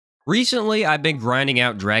Recently, I've been grinding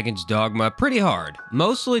out Dragon's Dogma pretty hard,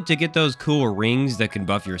 mostly to get those cool rings that can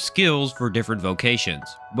buff your skills for different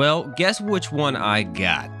vocations. Well, guess which one I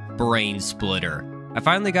got? Brain Splitter. I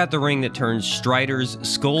finally got the ring that turns Strider's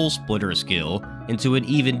Skull Splitter skill into an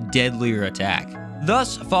even deadlier attack.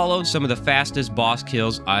 Thus followed some of the fastest boss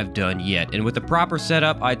kills I've done yet, and with the proper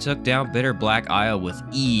setup, I took down Bitter Black Isle with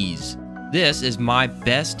ease. This is my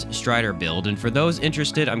best Strider build, and for those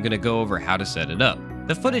interested, I'm going to go over how to set it up.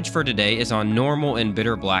 The footage for today is on normal and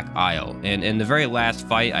Bitter Black Isle, and in the very last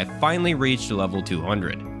fight, I finally reached level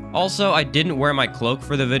 200. Also, I didn't wear my cloak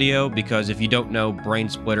for the video because if you don't know, Brain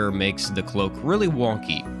Splitter makes the cloak really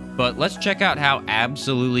wonky. But let's check out how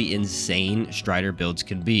absolutely insane Strider builds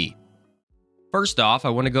can be. First off, I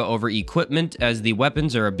want to go over equipment, as the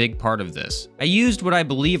weapons are a big part of this. I used what I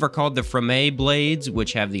believe are called the Frame blades,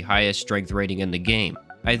 which have the highest strength rating in the game.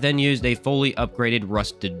 I then used a fully upgraded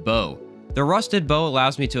rusted bow. The rusted bow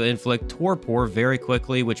allows me to inflict torpor very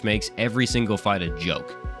quickly, which makes every single fight a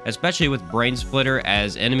joke, especially with Brain Splitter,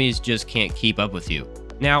 as enemies just can't keep up with you.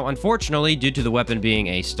 Now, unfortunately, due to the weapon being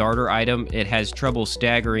a starter item, it has trouble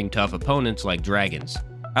staggering tough opponents like dragons.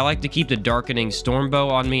 I like to keep the Darkening Stormbow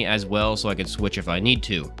on me as well so I can switch if I need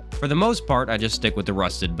to. For the most part, I just stick with the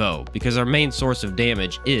rusted bow, because our main source of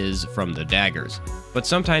damage is from the daggers. But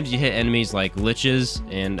sometimes you hit enemies like liches,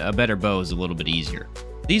 and a better bow is a little bit easier.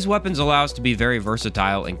 These weapons allow us to be very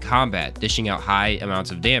versatile in combat, dishing out high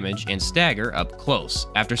amounts of damage and stagger up close,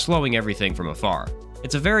 after slowing everything from afar.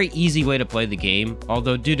 It's a very easy way to play the game,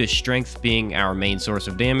 although due to strength being our main source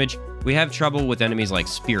of damage, we have trouble with enemies like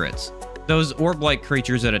spirits. Those orb-like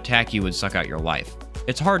creatures that attack you and suck out your life.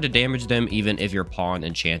 It's hard to damage them even if your pawn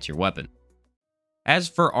enchants your weapon. As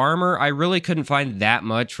for armor, I really couldn't find that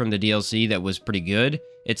much from the DLC that was pretty good.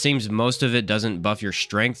 It seems most of it doesn't buff your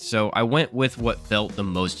strength, so I went with what felt the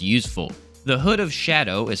most useful. The Hood of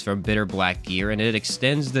Shadow is from Bitter Black Gear, and it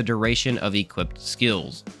extends the duration of equipped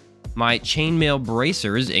skills. My Chainmail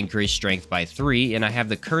Bracers increase strength by 3, and I have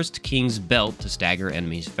the Cursed King's Belt to stagger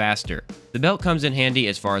enemies faster. The belt comes in handy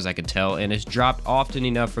as far as I can tell, and is dropped often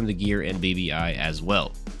enough from the gear in BBI as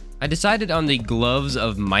well. I decided on the Gloves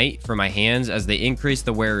of Might for my hands, as they increase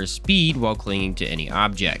the wearer's speed while clinging to any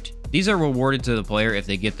object. These are rewarded to the player if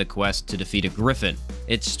they get the quest to defeat a griffin.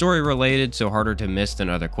 It's story related, so harder to miss than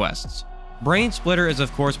other quests. Brain Splitter is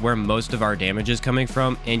of course where most of our damage is coming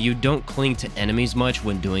from, and you don't cling to enemies much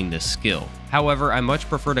when doing this skill. However, I much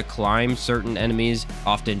prefer to climb certain enemies,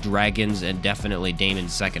 often dragons and definitely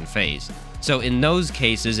Daimon's second phase. So in those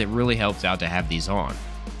cases, it really helps out to have these on.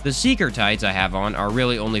 The Seeker Tights I have on are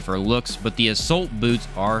really only for looks, but the Assault Boots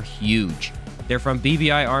are huge. They're from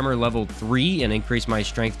BBI Armor level 3 and increase my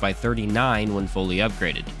strength by 39 when fully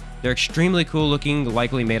upgraded. They're extremely cool looking,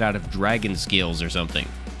 likely made out of dragon scales or something.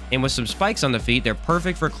 And with some spikes on the feet, they're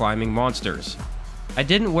perfect for climbing monsters. I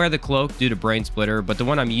didn't wear the cloak due to Brain Splitter, but the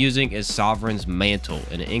one I'm using is Sovereign's Mantle,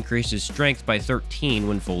 and it increases strength by 13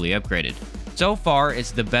 when fully upgraded. So far,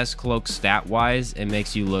 it's the best cloak stat-wise and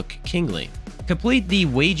makes you look kingly. Complete the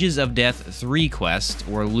Wages of Death 3 quest,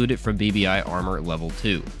 or loot it from BBI Armor level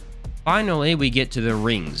 2. Finally, we get to the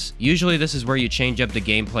rings. Usually this is where you change up the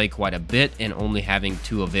gameplay quite a bit, and only having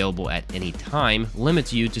 2 available at any time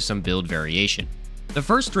limits you to some build variation. The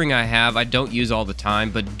first ring I have I don't use all the time,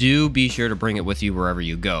 but do be sure to bring it with you wherever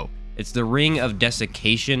you go. It's the Ring of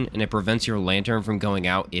Desiccation, and it prevents your lantern from going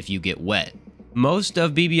out if you get wet. Most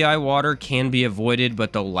of BBI water can be avoided,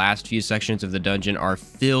 but the last few sections of the dungeon are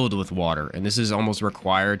filled with water, and this is almost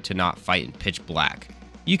required to not fight in pitch black.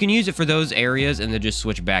 You can use it for those areas and then just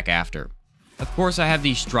switch back after. Of course, I have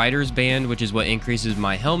the Strider's Band, which is what increases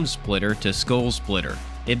my Helm Splitter to Skull Splitter.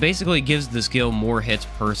 It basically gives the skill more hits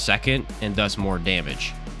per second and thus more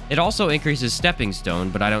damage. It also increases Stepping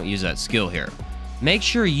Stone, but I don't use that skill here. Make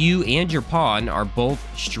sure you and your pawn are both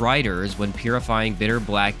Striders when purifying Bitter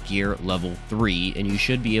Black Gear level 3, and you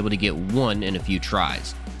should be able to get 1 in a few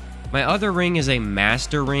tries. My other ring is a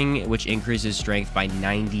Master Ring, which increases strength by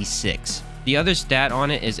 96. The other stat on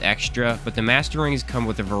it is extra, but the Master Rings come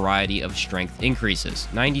with a variety of strength increases.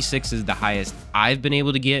 96 is the highest I've been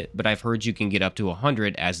able to get, but I've heard you can get up to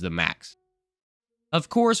 100 as the max. Of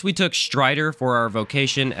course, we took Strider for our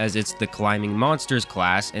vocation, as it's the Climbing Monsters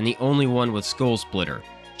class and the only one with Skull Splitter.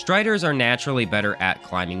 Striders are naturally better at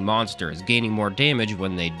climbing monsters, gaining more damage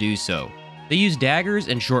when they do so. They use daggers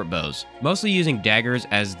and short bows, mostly using daggers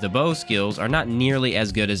as the bow skills are not nearly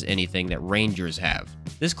as good as anything that rangers have.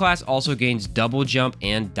 This class also gains double jump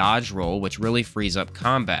and dodge roll, which really frees up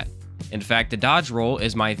combat. In fact, the dodge roll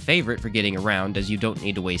is my favorite for getting around, as you don't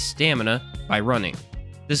need to waste stamina by running.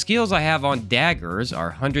 The skills I have on daggers are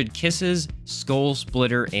 100 Kisses, Skull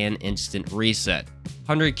Splitter, and Instant Reset.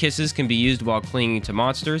 100 Kisses can be used while clinging to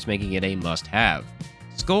monsters, making it a must-have.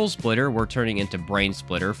 Skull Splitter we're turning into Brain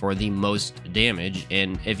Splitter for the most damage,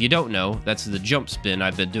 and if you don't know, that's the jump spin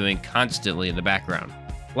I've been doing constantly in the background.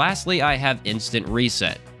 Lastly, I have Instant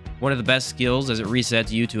Reset, one of the best skills as it resets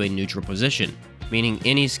you to a neutral position, meaning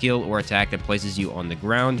any skill or attack that places you on the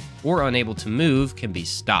ground or unable to move can be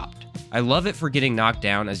stopped. I love it for getting knocked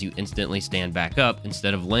down as you instantly stand back up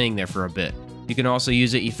instead of laying there for a bit. You can also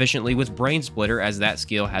use it efficiently with Brain Splitter as that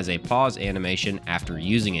skill has a pause animation after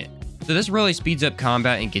using it. So this really speeds up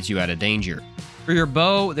combat and gets you out of danger. For your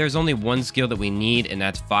bow, there's only one skill that we need, and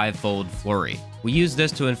that's 5-fold Flurry. We use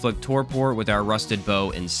this to inflict torpor with our rusted bow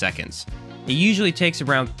in seconds. It usually takes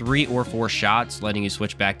around 3 or 4 shots, letting you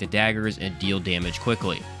switch back to daggers and deal damage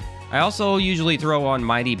quickly. I also usually throw on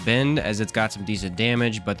Mighty Bend as it's got some decent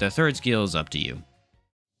damage, but the third skill is up to you.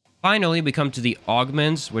 Finally, we come to the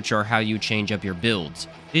augments, which are how you change up your builds.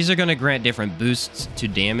 These are going to grant different boosts to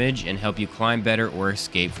damage and help you climb better or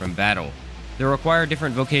escape from battle. They require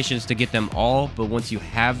different vocations to get them all, but once you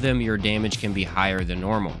have them, your damage can be higher than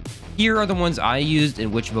normal. Here are the ones I used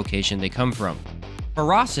and which vocation they come from.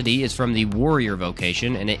 Ferocity is from the Warrior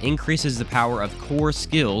vocation, and it increases the power of core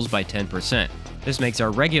skills by 10%. This makes our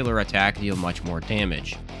regular attack deal much more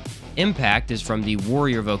damage. Impact is from the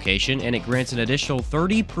Warrior vocation, and it grants an additional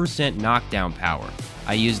 30% knockdown power.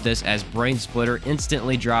 I use this as Brain Splitter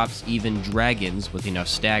instantly drops even dragons with enough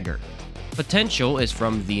stagger. Potential is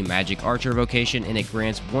from the Magic Archer vocation, and it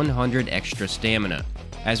grants 100 extra stamina.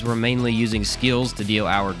 As we're mainly using skills to deal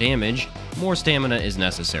our damage, more stamina is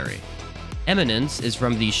necessary. Eminence is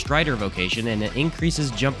from the Strider vocation, and it increases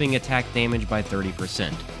jumping attack damage by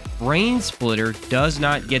 30%. Brain Splitter does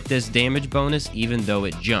not get this damage bonus even though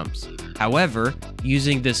it jumps. However,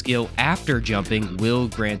 using the skill after jumping will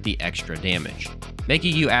grant the extra damage,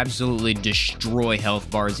 making you absolutely destroy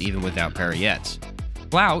health bars even without pariettes.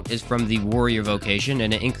 Clout is from the Warrior vocation,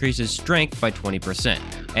 and it increases strength by 20%.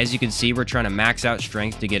 As you can see, we're trying to max out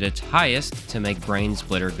strength to get its highest to make Brain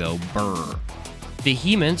Splitter go brr.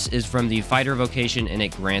 Vehemence is from the Fighter vocation, and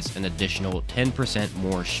it grants an additional 10%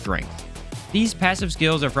 more strength. These passive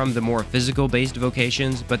skills are from the more physical-based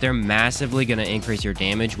vocations, but they're massively going to increase your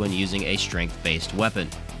damage when using a strength-based weapon.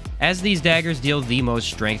 As these daggers deal the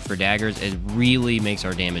most strength for daggers, it really makes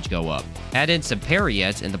our damage go up. Add in some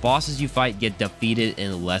pariettes, and the bosses you fight get defeated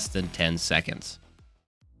in less than 10 seconds.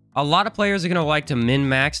 A lot of players are going to like to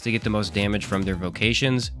min-max to get the most damage from their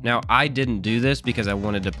vocations. Now, I didn't do this because I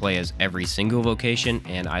wanted to play as every single vocation,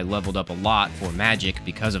 and I leveled up a lot for magic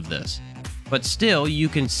because of this. But still, you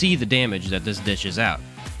can see the damage that this dishes out.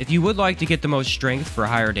 If you would like to get the most strength for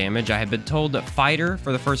higher damage, I have been told that Fighter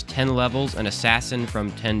for the first 10 levels and Assassin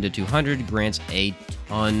from 10 to 200 grants a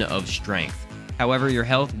ton of strength. However, your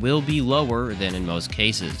health will be lower than in most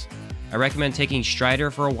cases. I recommend taking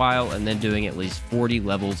Strider for a while and then doing at least 40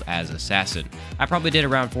 levels as Assassin. I probably did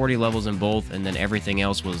around 40 levels in both, and then everything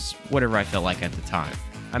else was whatever I felt like at the time.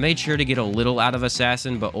 I made sure to get a little out of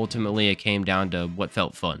Assassin, but ultimately it came down to what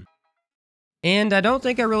felt fun. And I don't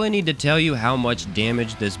think I really need to tell you how much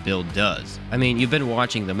damage this build does. I mean, you've been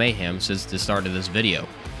watching the mayhem since the start of this video.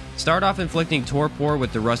 Start off inflicting torpor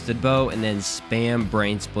with the rusted bow, and then spam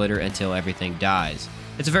Brain Splitter until everything dies.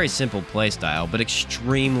 It's a very simple playstyle, but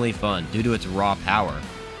extremely fun due to its raw power.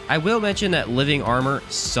 I will mention that living armor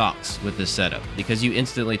sucks with this setup, because you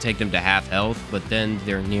instantly take them to half health, but then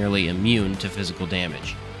they're nearly immune to physical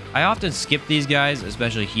damage. I often skip these guys,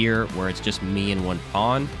 especially here where it's just me and one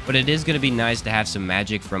pawn, but it is going to be nice to have some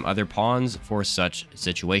magic from other pawns for such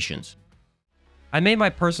situations. I made my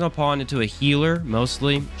personal pawn into a healer,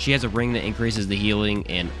 mostly. She has a ring that increases the healing,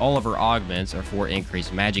 and all of her augments are for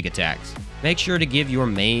increased magic attacks. Make sure to give your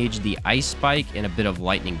mage the ice spike and a bit of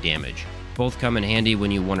lightning damage. Both come in handy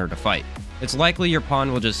when you want her to fight. It's likely your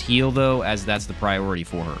pawn will just heal though, as that's the priority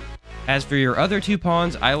for her. As for your other two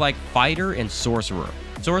pawns, I like Fighter and Sorcerer.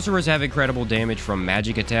 Sorcerers have incredible damage from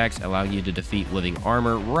magic attacks, allowing you to defeat living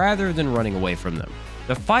armor rather than running away from them.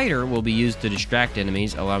 The Fighter will be used to distract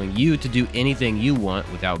enemies, allowing you to do anything you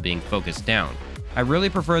want without being focused down. I really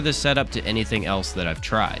prefer this setup to anything else that I've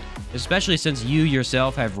tried, especially since you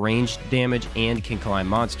yourself have ranged damage and can climb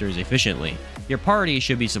monsters efficiently. Your party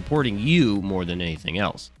should be supporting you more than anything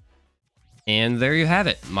else. And there you have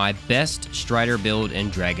it, my best Strider build in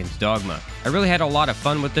Dragon's Dogma. I really had a lot of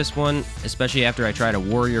fun with this one, especially after I tried a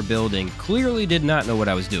warrior build and clearly did not know what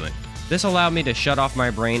I was doing. This allowed me to shut off my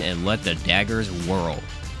brain and let the daggers whirl.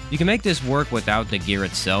 You can make this work without the gear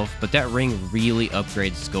itself, but that ring really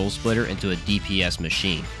upgrades Skull Splitter into a DPS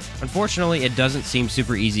machine. Unfortunately, it doesn't seem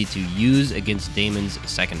super easy to use against Daimon's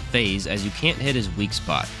second phase, as you can't hit his weak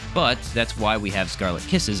spot, but that's why we have Scarlet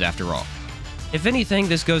Kisses after all. If anything,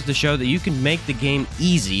 this goes to show that you can make the game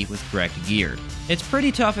easy with correct gear. It's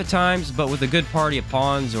pretty tough at times, but with a good party of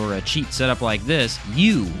pawns or a cheat setup like this,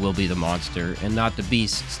 you will be the monster and not the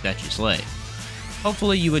beasts that you slay.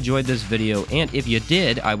 Hopefully you enjoyed this video, and if you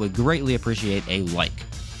did, I would greatly appreciate a like.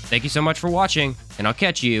 Thank you so much for watching, and I'll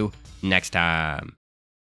catch you next time.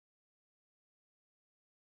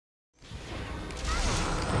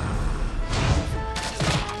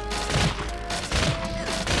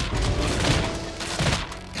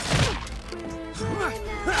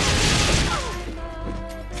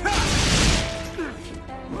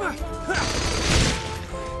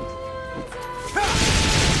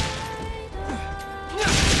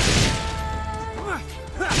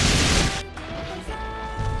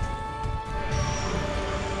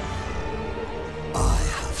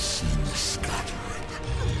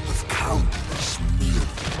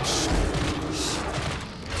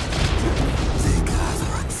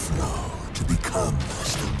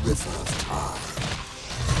 As the river of time,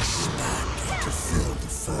 expanding to fill the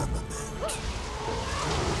firmament.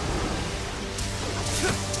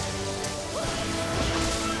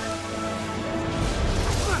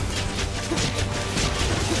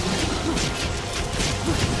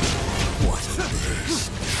 What a base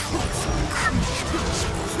trifling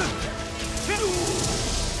creature.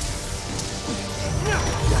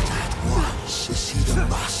 Yet at once is he the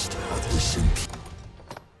master of this imperial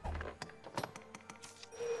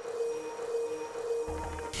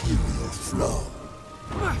flow.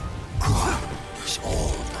 Ground is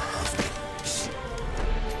all heavens.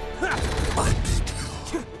 I bid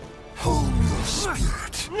you, hone your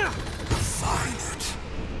spirit, refine it.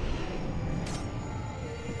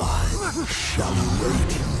 I shall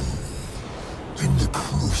await you in the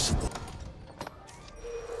crucible.